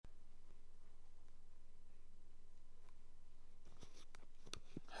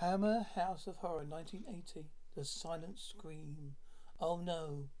Hammer House of Horror 1980. The Silent Scream. Oh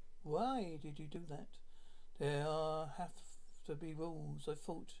no. Why did you do that? Have to be rules. I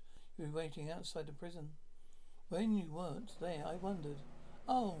thought you were waiting outside the prison. When you weren't there, I wondered.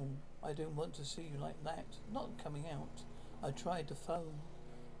 Oh, I didn't want to see you like that. Not coming out. I tried the phone.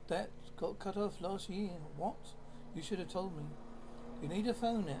 That got cut off last year. What? You should have told me. You need a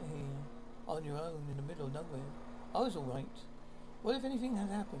phone out here. On your own in the middle of nowhere. I was alright. What if anything had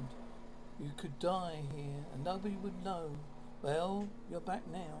happened? You could die here and nobody would know. Well, you're back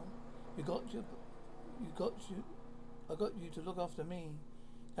now. You got your, you got you, I got you to look after me.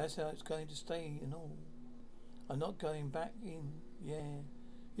 That's how it's going to stay and all. I'm not going back in. Yeah.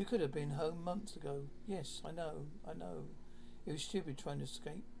 You could have been home months ago. Yes, I know. It was stupid trying to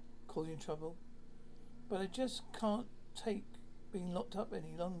escape, causing trouble. But I just can't take being locked up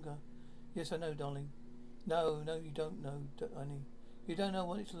any longer. Yes, I know, darling. No, you don't know, honey. You don't know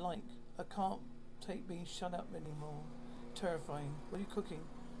what it's like. I can't take being shut up anymore. Terrifying. What are you cooking?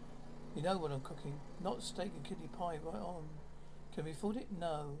 You know what I'm cooking. Not steak and kidney pie, right on. Can we afford it?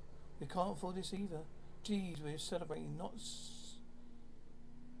 No. We can't afford this either. Geez, we're celebrating, not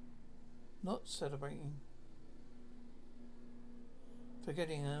celebrating.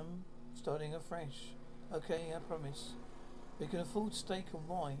 Forgetting them, starting afresh. Okay, I promise. We can afford steak and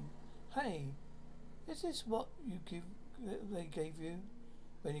wine. Hey, is this what they gave you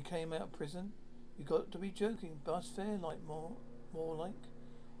when you came out of prison? You got to be joking. Bus fare like more like.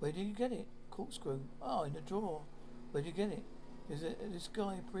 Where did you get it? Corkscrew. Oh, in the drawer. Where did you get it? Is it this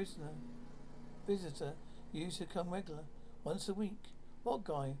guy visitor used to come regular once a week? What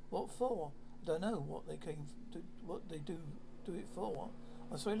guy? What for? I don't know what they do it for.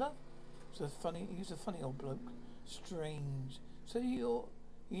 I'm sorry, love. He's a funny old bloke. Strange. So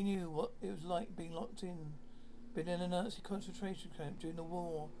he knew what it was like being locked in. Been in a Nazi concentration camp during the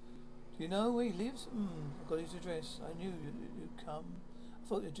war. Do you know where he lives? I got his address. I knew you'd come. I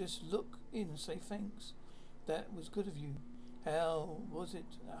thought you'd just look in and say thanks. That was good of you. How was it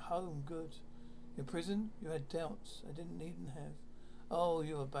at home? Good. In prison, you had doubts. I didn't need to have. Oh,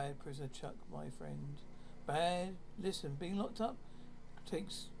 you're a bad prisoner, Chuck, my friend. Bad? Listen, being locked up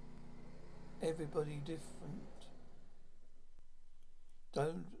takes everybody different.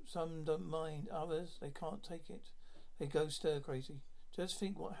 Some don't mind. Others, they can't take it. They go stir crazy. Just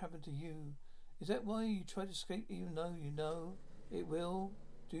think what happened to you. Is that why you try to escape even though you know it will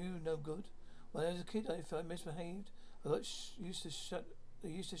do you no good? When I was a kid, if I misbehaved, they used to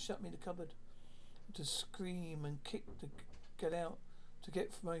shut me in the cupboard to scream and kick to get out, to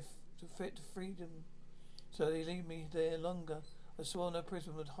get to freedom. So they leave me there longer. I swore no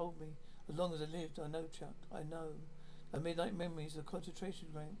prison would hold me as long as I lived. I know, Chuck. I know. The midnight memories of concentration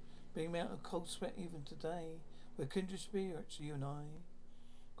camp, being out of cold sweat even today. We're kindred spirits, you and I.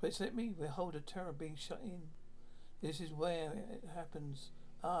 Quite let me, we hold a terror being shut in. This is where it happens.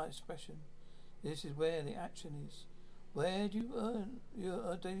 Expression. This is where the action is. Where do you earn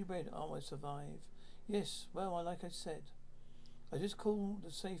your daily bread? Oh, I survive. Yes, well, like I said. I just called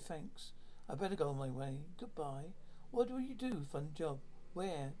to say thanks. I better go on my way. Goodbye. What do you do? Fun job.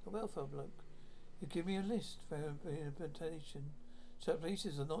 Where? The welfare bloke. You give me a list for rehabilitation. Such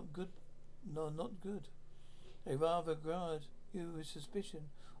places are not good. No, not good. They rather regard you with suspicion.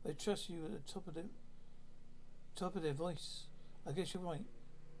 They trust you at the top of their voice. I guess you're right.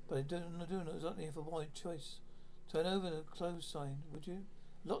 But I do not exactly have a wide choice. Turn over the close sign, would you?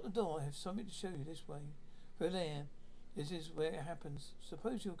 Lock the door. I have something to show you this way. Go there. This is where it happens.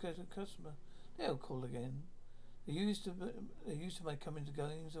 Suppose you'll get a customer. They'll call again. They used to my comings and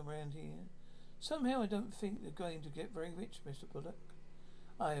goings around here. Somehow I don't think they're going to get very rich, Mr. Bullock.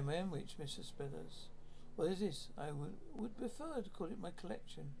 I am rich, Mr. Spillers. What is this? I would prefer to call it my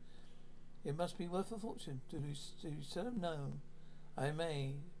collection. It must be worth a fortune. Do you sell them? No. I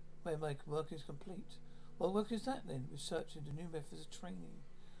may, when my work is complete. What work is that then? Research into new methods of training.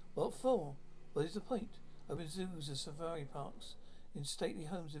 What for? What is the point? Open zoos and safari parks in stately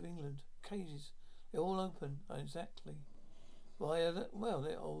homes of England. Cages. They're all open. Exactly. Why are they? Well,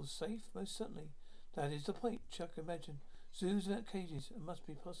 they're all safe, most certainly. That is the point, Chuck. Imagine. Zoos without cages. It must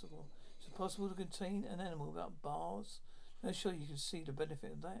be possible. Is it possible to contain an animal without bars? Now surely you can see the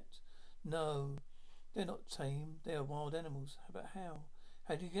benefit of that. No. They're not tame. They are wild animals. But how?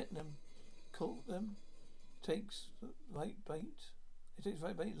 How do you get them? Caught them? Takes right bait. It takes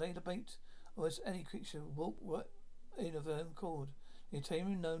right bait, lay the bait, or as any creature walk in of their own accord. You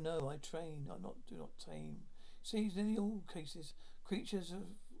tame them? No, I train. Do not tame. See, in all cases, creatures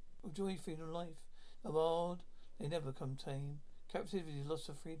of joy feeling life. The wild, they never come tame. Captivity is loss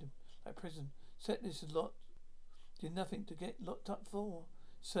of freedom, like prison. Set this lot did nothing to get locked up for.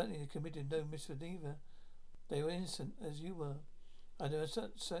 Certainly they committed no misdeed either. They were innocent as you were. And there are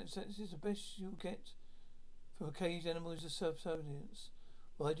this is the best you'll get from a caged animal is a subservience.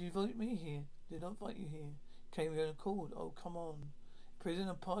 Why did you vote me here? Did not invite you here. Came here and called. Oh, come on.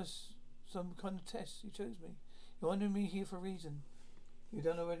 Prisoner passed some kind of test. You chose me. You wanted me here for a reason. You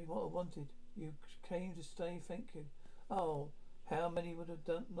done already what I wanted. You came to stay, thank you. Oh, how many would have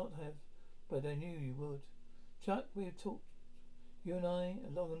done not have? But I knew you would. Chuck, we have talked, you and I,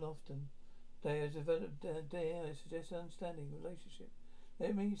 long and often. They have developed, dare I suggest, an understanding relationship.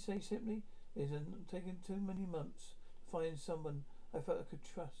 Let me say simply, it has taken too many months to find someone I felt I could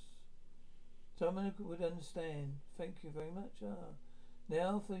trust. Someone who would understand. Thank you very much.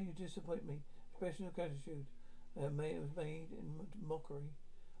 Now for you disappoint me. Expression of gratitude. It was made in mockery.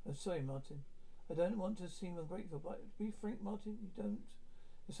 I'm sorry, Martin. I don't want to seem ungrateful, but to be frank, Martin, you don't.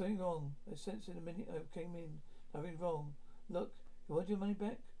 There's something wrong. I sensed it the minute I came in. Nothing wrong. Look, you want your money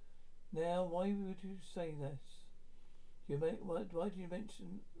back? Now, why would you say this? Why do you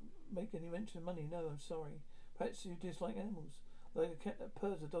make any mention of money? No, I'm sorry. Perhaps you dislike animals. Like a cat that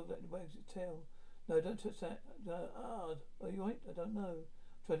purrs, a dog that wags its tail. No, don't touch that. Are you right? I don't know.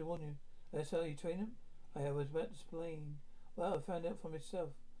 I tried to warn you. That's how you train them? I was about to explain. Well, I found out for myself.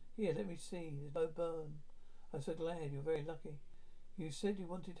 Here, let me see. There's no burn. I'm so glad. You're very lucky. You said you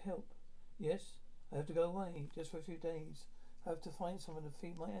wanted help. Yes, I have to go away just for a few days. I have to find someone to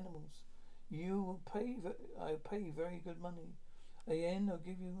feed my animals. You will pay. I'll pay you very good money. At the end, I'll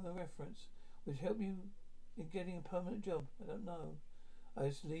give you a reference, which help you in getting a permanent job. I don't know. I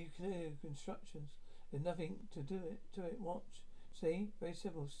just leave clear instructions. There's nothing to do it. Watch. See, very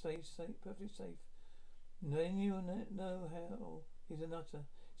simple. Stay safe, perfectly safe. Then you'll know how. He's a nutter.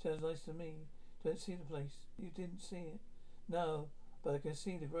 Sounds nice to me. Don't see the place. You didn't see it. No, but I can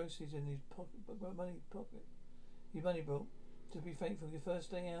see the groceries in his pocket. Your money brought. To be thankful, your first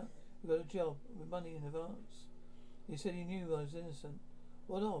day out, we got a job with money in advance. You said you knew I was innocent.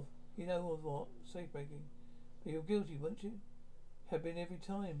 What of? You know of what? Safe breaking. But you're guilty, weren't you? Have been every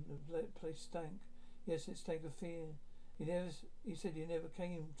time the place stank. Yes, it stank of fear. He said you never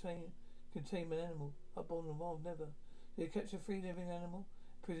contain an animal. Upborn and wild, never. Did you catch a free living animal?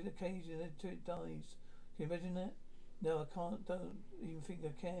 Prison a cage and then it dies. Can you imagine that? No, I can't. Don't even think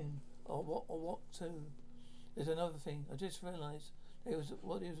I can. Or what too? There's another thing. I just realised it was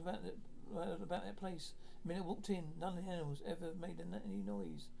about that place. The minute I walked in, none of the animals ever made any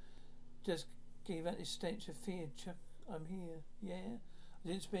noise. Just gave out this stench of fear. Chuck, I'm here. Yeah. I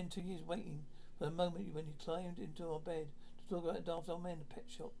didn't spend 2 years waiting for the moment when you climbed into our bed to talk about a daft old man in the pet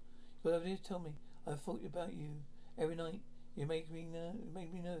shop. You got over here to tell me I thought about you every night. You make me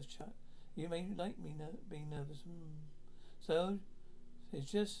nervous, Chuck. You make me like me being nervous. So it's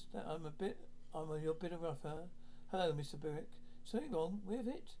just that you're a bit of rough, huh? Hello, Mr. Burrick. Something wrong with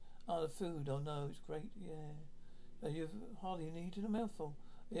it? The food. Oh no, it's great. Yeah. You've hardly needed a mouthful.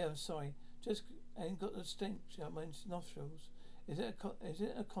 Yeah, I'm sorry. Just ain't got the stench out my nostrils. Is it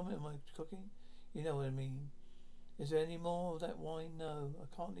a comment on my cooking? You know what I mean. Is there any more of that wine? No,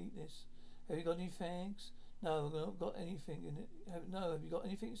 I can't eat this. Have you got any fags? No, I've not got anything in it. Have you got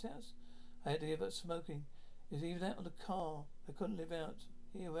anything in this house? I had to give up smoking. Is either that or the car? I couldn't live out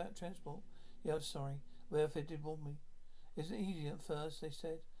here without transport. Yeah, I'm sorry. Welfare did warn me. Isn't easy at first, they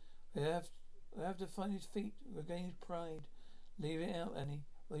said. We have to find his feet, regain his pride. Leave it out, Annie.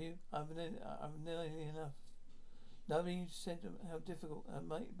 Will you? I've nearly enough. Nobody said how difficult it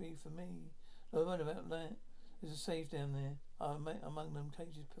might be for me. No one about that. There's a safe down there. Among them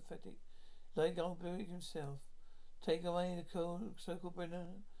cages pathetic. Like old Burrick himself. Take away the so-called Brenner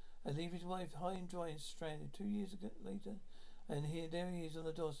and leave his wife high and dry and stranded 2 years later. And there he is on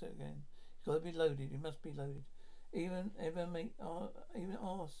the doorstep again. He's got to be loaded. He must be loaded. Even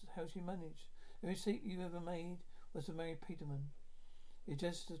ask how she managed. The receipt you ever made was to marry Peterman. It's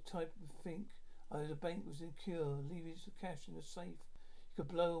just the type of think. The bank was insecure. Leave his cash in the safe. You could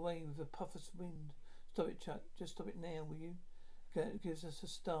blow away with a puff of wind. Stop it, Chuck. Just stop it now, will you? It gives us a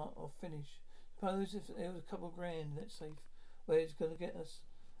start or finish. Suppose if there was a couple of grand in that safe, where it's going to get us?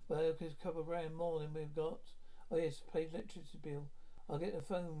 Well, it's a couple of grand more than we've got. Oh yes, pay electricity bill. I'll get the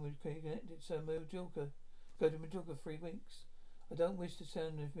phone connected so Majorca. Go to Majorca 3 weeks. I don't wish to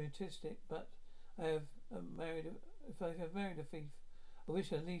sound mutistic, but I have married a thief, I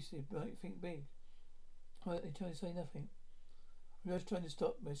wish at least he might think big. Why are they trying to say nothing? I'm just trying to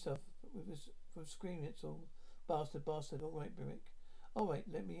stop myself from screaming, it's all. Bastard. All right, Brick. All right,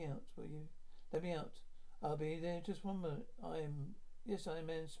 let me out, will you? Let me out. I'll be there just 1 minute. I am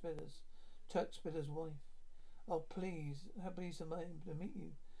Ann Spillers, Chuck Spiller's wife. Oh, please, how pleased am I to meet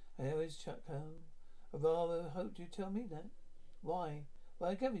you. And how is Chuck home? I rather hoped you'd tell me that. Why? But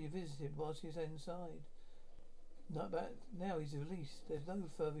I gather you visited whilst he was inside. Not but now he's released. There's no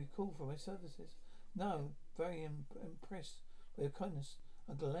further call for my services. No, very impressed by your kindness.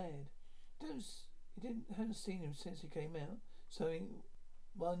 I'm glad. Haven't seen him since he came out. So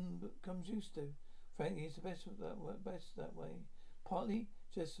one becomes used to. Frankly, it's the best that way. Partly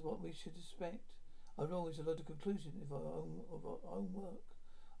just what we should expect. I'd always a lot of conclusion of our own work.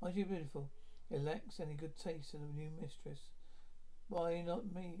 Aren't you beautiful? It lacks any good taste in a new mistress. Why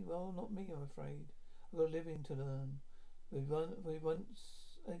not me? Well, not me, I'm afraid. I've got a living to learn. We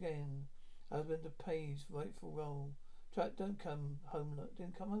once again, husband to pay his rightful role. Chuck didn't come home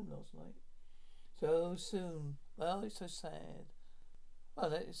last night. So soon. Well, it's so sad. Well,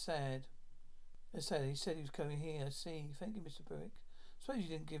 that is sad. It's sad. He said he was coming here. I see. Thank you, Mr. Burrick. Suppose you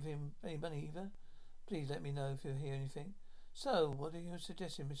didn't give him any money either. Please let me know if you hear anything. So, what are you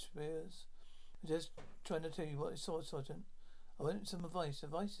suggesting, Miss Spears? I'm just trying to tell you what I saw, Sergeant. I want some advice.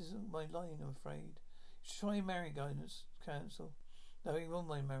 Advice isn't my line, I'm afraid. You should try marriage guidance council. Nothing wrong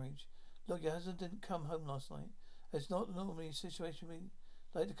with my marriage. Look, your husband didn't come home last night. It's not normally a situation we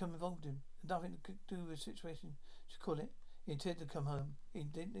like to come involved in. Nothing to do with the situation, to call it. He intended to come home. He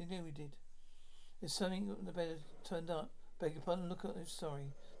knew he did. There's something on the bed turned up. Beg your pardon, look at it,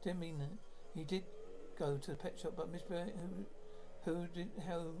 sorry. Didn't mean that. He did go to the pet shop, but Miss Barrett,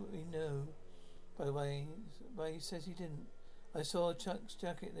 how we know, by the way, he says he didn't. I saw Chuck's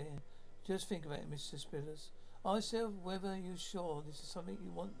jacket there. Just think about it, Mr. Spillers. Ask yourself whether you're sure this is something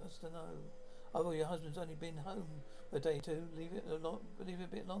you want us to know. Although your husband's only been home a day or two, leave it a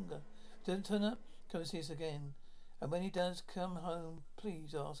bit longer. If he doesn't turn up, come and see us again. And when he does come home,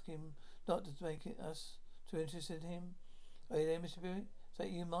 please ask him not to make us too interested in him. Are you there, Mr. Barrett? Is that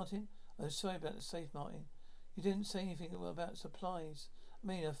you, Martin? I'm sorry about the safe, Martin. You didn't say anything about supplies.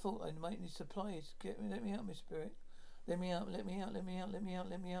 I thought I might need supplies. Let me out, Mr. Barrett. Let me out.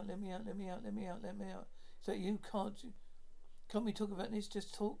 Is that you? Can't we talk about this?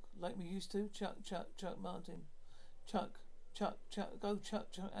 Just talk like we used to? Chuck, Martin. Chuck. Go, Chuck,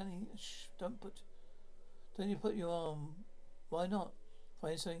 Annie. Shh, don't you put your arm. Why not?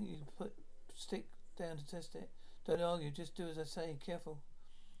 Find something you can stick down to test it. Don't argue, just do as I say. Careful.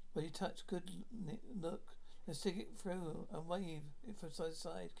 When you touch, good look. Then stick it through and wave it from side to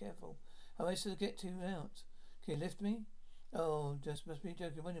side. Careful. How am I supposed to get you out? Can you lift me? Oh, just must be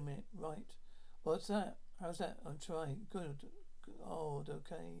joking. Wait a minute. Right. What's that? How's that? I'm trying. Good. Oh,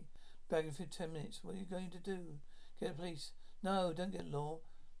 okay. Back in for 10 minutes. What are you going to do? Get the police? No, don't get law.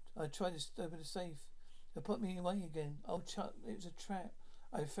 I tried to open the safe. They put me away again. Oh, Chuck, it was a trap.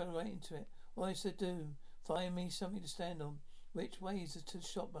 I fell right into it. What I said do? Find me something to stand on. Which way is to the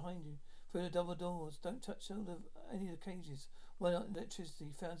shop behind you? Through the double doors. Don't touch any of the cages. Why not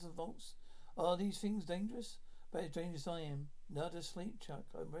electricity? Found some vaults. Are these things dangerous? But as dangerous as I am. Not asleep, Chuck.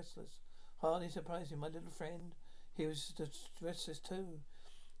 I'm restless. Hardly surprising. My little friend, he was restless too.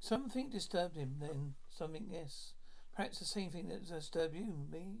 Something disturbed him then. Something, yes. Perhaps the same thing that disturbed you,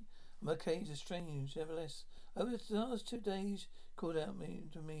 me. I'm okay, just strange, nevertheless. Over the last 2 days, called out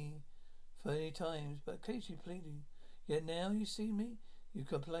to me 30 times, but occasionally pleading. Yet now you see me, you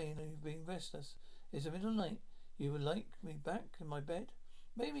complain and you've been restless. It's the middle of the night. You would like me back in my bed?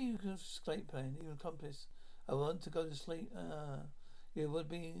 Maybe you can escape plan, even accomplice. I want to go to sleep. You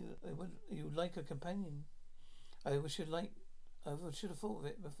would like a companion. I should have thought of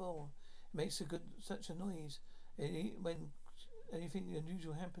it before. It makes such a noise. When anything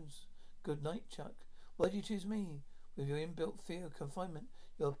unusual happens. Good night, Chuck. Why do you choose me? With your inbuilt fear of confinement,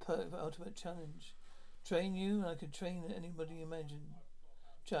 your ultimate challenge. Train you, and I can train anybody you imagine.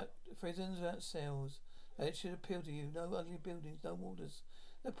 Chuck, prisons without cells. That should appeal to you. No ugly buildings, no warders.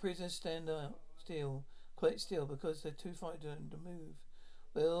 The prisoners stand out still, quite still, because they're too frightened to move.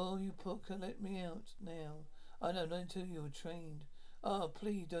 Well, you can let me out now. I know, not until you were trained. Ah,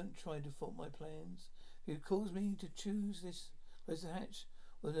 please don't try to fault my plans. If you cause me to choose this as the hatch,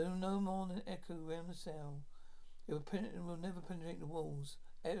 will do no more than echo round the cell. It will never penetrate the walls.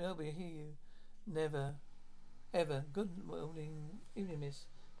 Nobody hear you. Never. Ever. Good evening, Miss.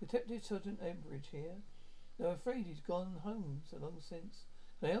 Detective Sergeant Ambridge here. I'm afraid he's gone home so long since.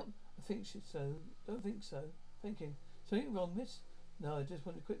 Can I help? I think so. Don't think so. Thank you. Something wrong, miss? No, I just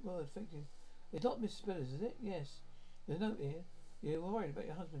want a quick word. Thank you. It's not Miss Spillers, is it? Yes. There's a note here. You were worried about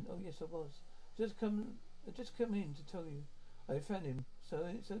your husband. Oh, yes, I was. I just come in to tell you. I found him, so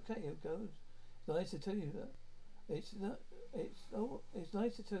it's okay. It goes. It's nice to tell you that. It's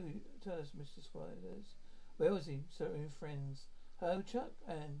nice to tell us, Mr. Squires. Where was he? Serving with friends. Hello, Chuck.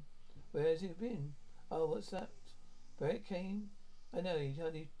 And where has he been? Oh, what's that? Brett came. I know he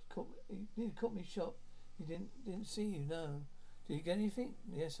nearly caught me shot. He didn't see you. No. Do you get anything?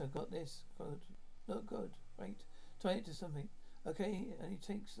 Yes, I got this. Good. Not good. Wait. Tie it to something. Okay, and he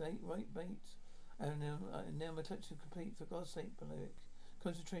takes 8 right baits. And now my collection complete. For God's sake, Belowick.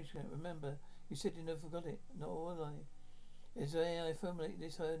 Concentration. Remember, you said you never forgot it. Nor will I. It's I formulate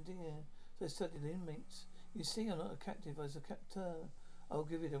this idea. So I studied the inmates. You see, I'm not a captive. I was a captor. I'll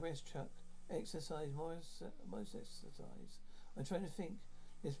give you the rest, Chuck. Exercise, more exercise. I'm trying to think.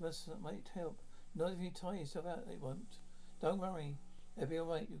 This might help. Not if you tie yourself out, it won't. Don't worry. It'll be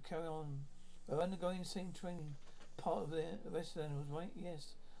alright. You carry on. We're undergoing the same training. Part of the rest of the animals, right?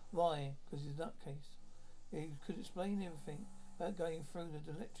 Yes. Why? Because he's a nutcase. He could explain everything without going through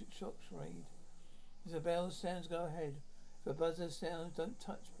the electric shock charade. If the bell sounds, go ahead. If a buzzer sounds, don't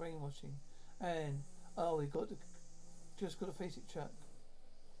touch brainwashing. And, just got to face it, Chuck.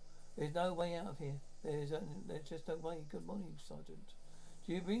 There's no way out of here. There's just no way. Good morning, Sergeant.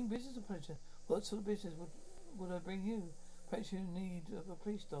 Do you bring business or pleasure? What sort of business would I bring you? Perhaps you need of a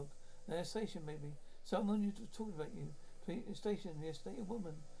police dog. An station, maybe. Someone who's talking about you. Station, the estate of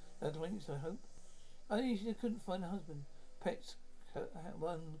woman. Atlantis, I hope. Only she couldn't find a husband. Pets,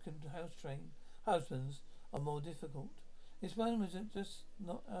 one can house train. Husbands are more difficult. This one was just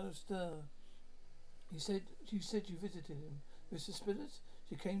not out of stir. You said you visited him. Mr. Spillers?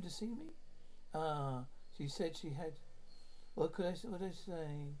 She came to see me? Ah, she said she had. What would I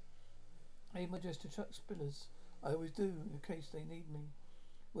say? I my address to Chuck Spillers. I always do, in case they need me.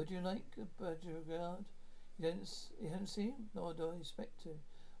 Would you like a guard? You haven't seen him? Nor do I expect to.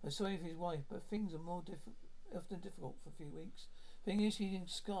 I'm sorry for his wife, but things are often difficult for a few weeks. Thing is, she's in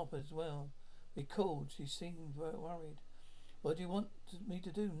Scarpa as well. We called. She seemed worried. What do you want me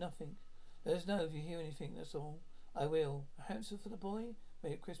to do? Nothing. Let us know if you hear anything, that's all. I will. A hamster for the boy?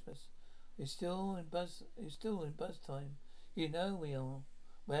 Merry Christmas. It's still in buzz time. You know we are.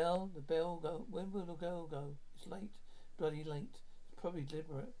 Well, the bell go. When will the bell go? It's late. Bloody late. It's probably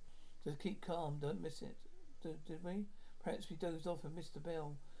deliberate. Just keep calm. Don't miss it. Did we? Perhaps we dozed off and missed the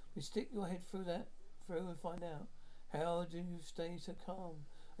bell. We stick your head through and find out. How do you stay so calm?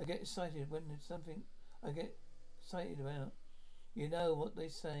 I get excited when there's something I get excited about. You know what they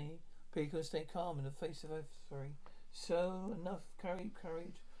say. People stay calm in the face of adversary. So enough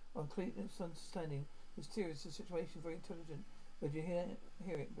courage, completeness, understanding. Mysterious, the situation, very intelligent. Did you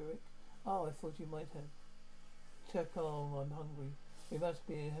hear it, Berwick? Oh, I thought you might have. Check on, I'm hungry. We must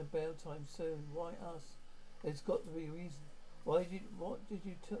be in bail time soon. Why us? There's got to be a reason. What did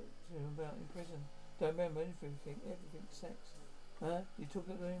you talk to him about in prison? Don't remember everything, sex. Huh? You talked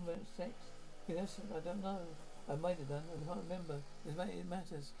to him about sex? Yes, I don't know. I might have done, I can't remember. It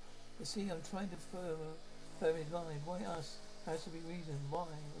matters. You see, I'm trying to firm his mind. Why us? Has to be reason. Why?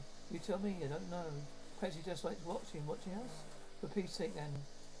 You tell me, I don't know. Perhaps he just likes watching us? For peace sake then.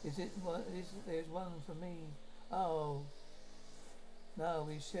 There's one for me. Oh. No,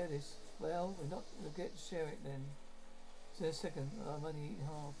 we share this. Well, we'll get to share it then. So a second, I'm only eating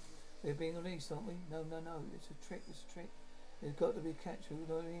half. We're being released, aren't we? No. It's a trick. There's got to be a catch.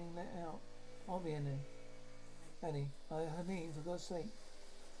 We're not being let out. Are we, Annie? I mean, for God's sake.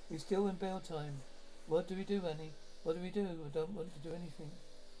 We're still in bail time. What do we do, Annie? What do we do? I don't want to do anything.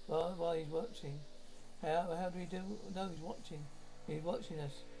 Why he's watching? How do we do? No, he's watching. He's watching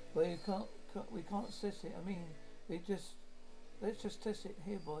us. Well, we can't test it. I mean, let's just test it.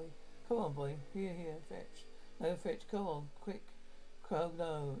 Here, boy. Come on, boy. Here, fetch. No, fetch. Come on, quick.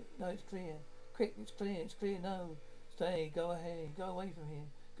 No, it's clear. Quick, it's clear. No, stay. Go ahead. Go away from here.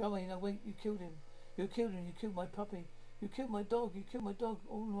 Go away. No, wait. You killed him. You killed my puppy. You killed my dog.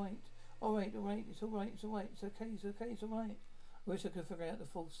 All right. It's all right. It's okay. It's all right. I wish I could figure out the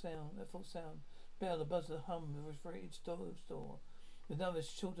full sound. Bell, the buzz, the hum, the refrigerated store. Another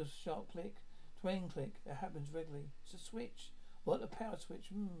shorter, sharp click. Twang click. It happens regularly. It's a switch. What, a power switch?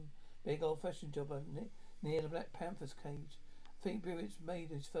 Big old-fashioned job, opening it? Near the Black Panther's cage. I think Brewitt's made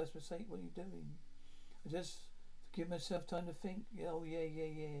his first mistake. What are you doing? I just give myself time to think. Oh, yeah.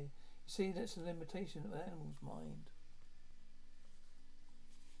 You see, that's the limitation of an animal's mind.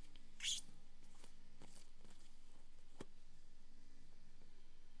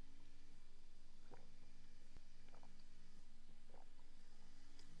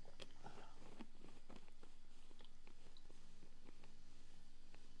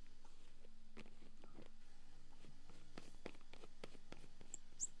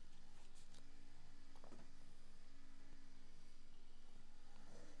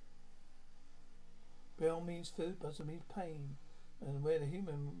 Bell means food, buzzer means pain. And where the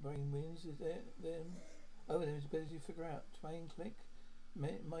human brain wins is there's ability to figure out. Twang click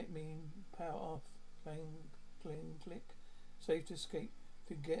might mean power off. Clang click. Safe to escape. If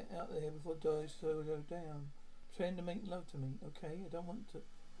you get out there before it dies, slow down. trying to make love to me, okay? I don't want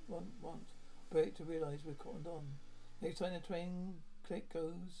Brett to realise we're cottoned on. Next time the train click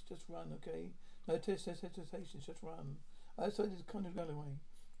goes, just run, okay? No hesitation, just run. Outside this kind of alleyway.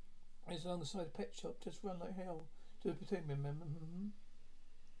 It's alongside a pet shop, just run like hell. Just protect me, remember? Mm-hmm.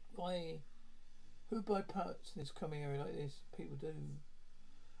 Why? Who buy parts in this coming area like this? People do.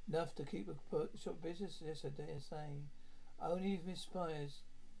 Enough to keep a shop business? Yes, I dare say. Only if Miss Spires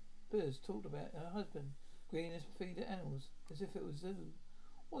talked about her husband greening us feed the animals as if it was zoo.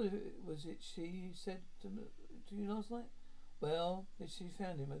 What if it was it she said to you last night? Well, she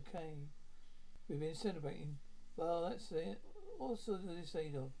found him okay. We've been celebrating. Well, that's it. What sort of this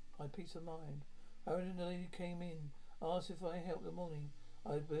aid of? My peace of mind. Aaron and the lady came in, asked if I helped the morning.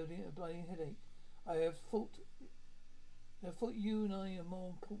 I was building a bloody headache. I thought you and I have more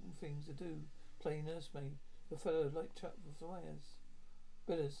important things to do. Play nursemaid. A fellow like Chuck Flyers.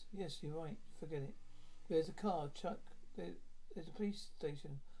 Billers, yes, you're right. Forget it. There's a car, Chuck. There's a police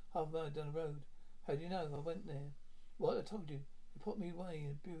station half a mile down the road. How do you know? I went there. What? I told you. They put me away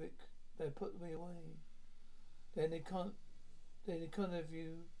in a Buick. They put me away. Then they can't have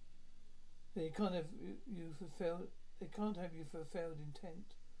you. They can't have you fulfilled. They can't have you for a failed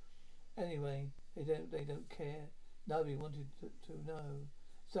intent. Anyway, they don't care. Nobody wanted to know.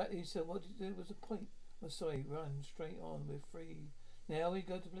 Exactly. So what was the point? I'm sorry. Run straight on. We're free. Now we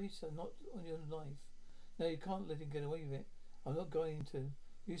go to police and not on your life. No, you can't let him get away with it. I'm not going to.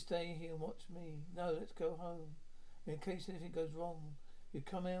 You stay here and watch me. No, let's go home. In case anything goes wrong, you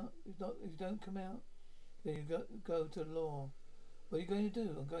come out. If you don't come out, then you go to the law. What are you going to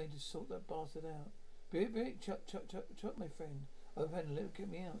do? I'm going to sort that bastard out. Bit, Chuck, my friend. I've had a little. Get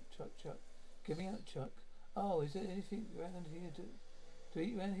me out, Chuck. Get me out, Chuck. Oh, is there anything around here to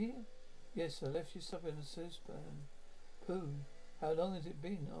eat around here? Yes, I left you supper in the saucepan. Pooh. How long has it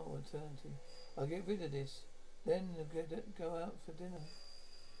been? Oh, eternity. I'll get rid of this. Then go out for dinner.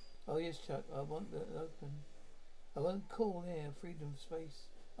 Oh yes, Chuck, I want that open. I want cool air, freedom, space.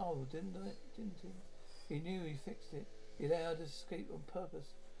 Oh, didn't he? He knew he fixed it. He allowed us to escape on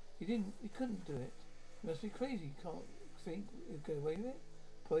purpose. He couldn't do it. He must be crazy. He can't think he'll get away with it.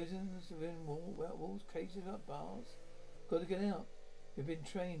 Poisons within walls, cages up bars. Got to get out. We've been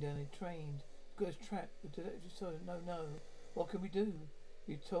trained, Danny, trained. Got us trapped. The detective told him, no. What can we do?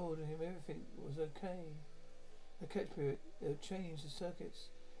 You told him everything was okay. The catch spirit, they'll change the circuits.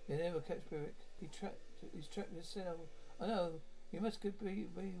 They never catch spirit. He's trapped in a cell. I know. He must be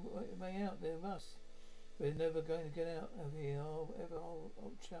way out there, must. We're never going to get out of here,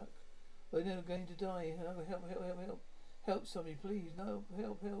 old Chuck. We're never going to die. Help. Help somebody, please. No,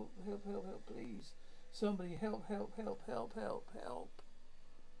 help, please. Somebody help.